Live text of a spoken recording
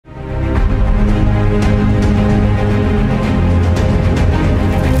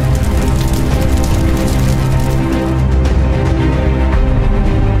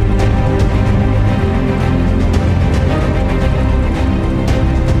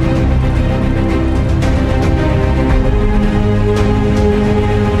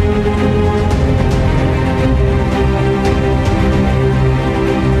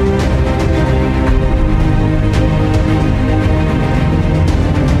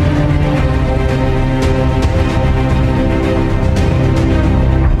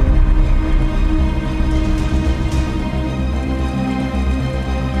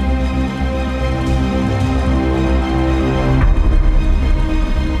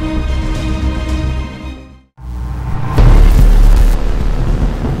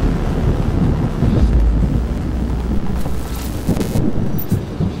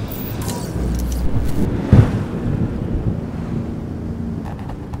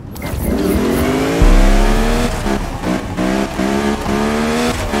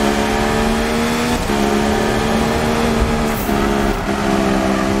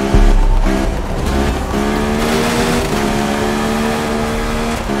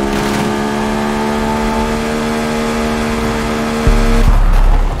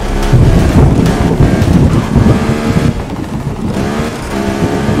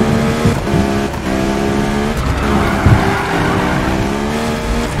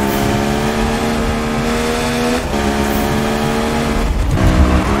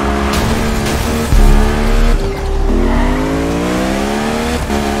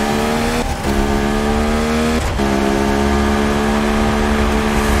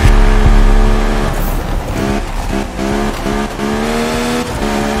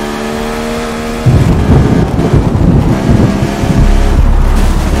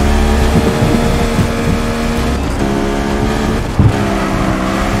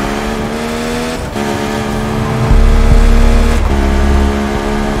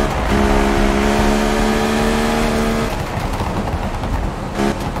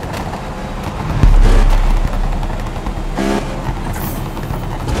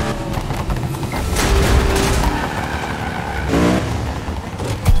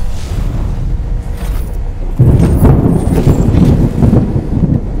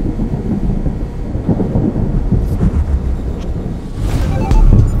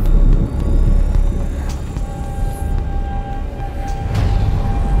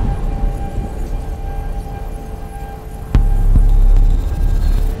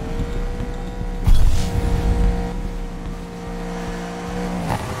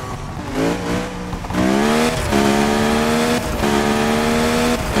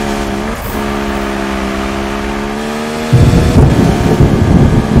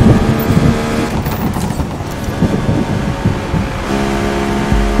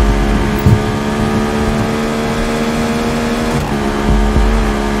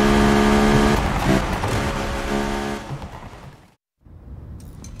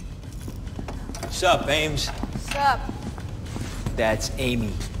up, Ames? Sup? That's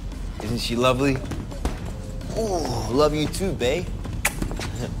Amy. Isn't she lovely? Ooh, love you too, babe.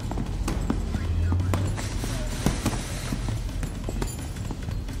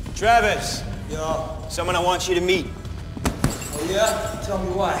 Travis. Yo. Someone I want you to meet. Oh, yeah? Tell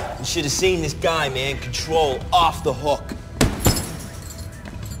me why. You should have seen this guy, man. Control off the hook.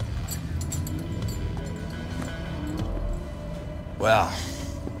 Well,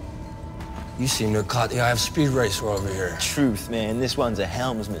 you seem to have caught the eye of Speed Racer over here. Truth, man. This one's a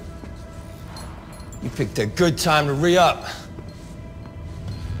helmsman. You picked a good time to re-up.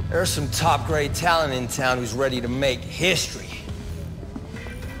 There's some top-grade talent in town who's ready to make history.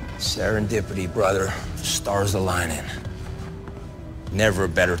 Serendipity, brother. Stars aligning. Never a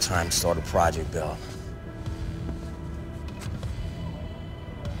better time to start a project, Bill.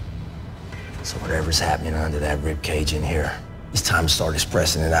 So whatever's happening under that ribcage in here, it's time to start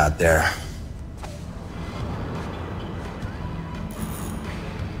expressing it out there.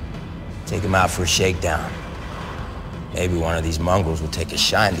 Take him out for a shakedown. Maybe one of these mongrels will take a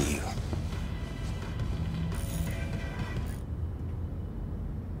shine to you.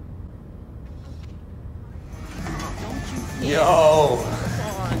 Yo!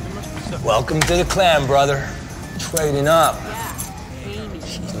 Welcome to the clan, brother. Trading up.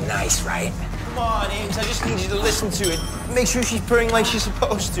 She's nice, right? Come on, Ames. I just need you to listen to it. Make sure she's purring like she's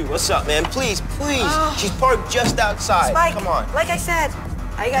supposed to. What's up, man? Please, please. She's parked just outside. Spike, come on. like I said,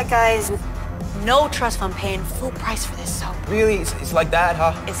 I got guys with no trust fund paying full price for this, so. Really? It's like that,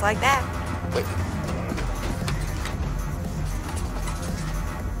 huh? It's like that. Wait.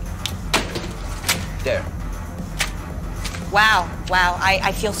 There. Wow,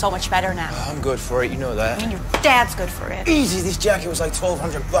 I feel so much better now. I'm good for it, you know that. And your dad's good for it. Easy, this jacket was like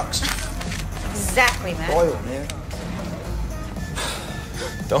 $1,200. Exactly, man. Oil, man.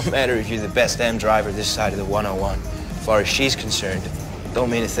 Don't matter if you're the best damn driver this side of the 101. As far as she's concerned, don't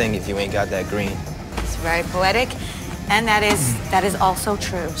mean a thing if you ain't got that green. It's very poetic, and that is also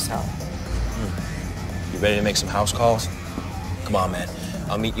true, so. You ready to make some house calls? Come on, man.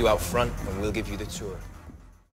 I'll meet you out front, and we'll give you the tour.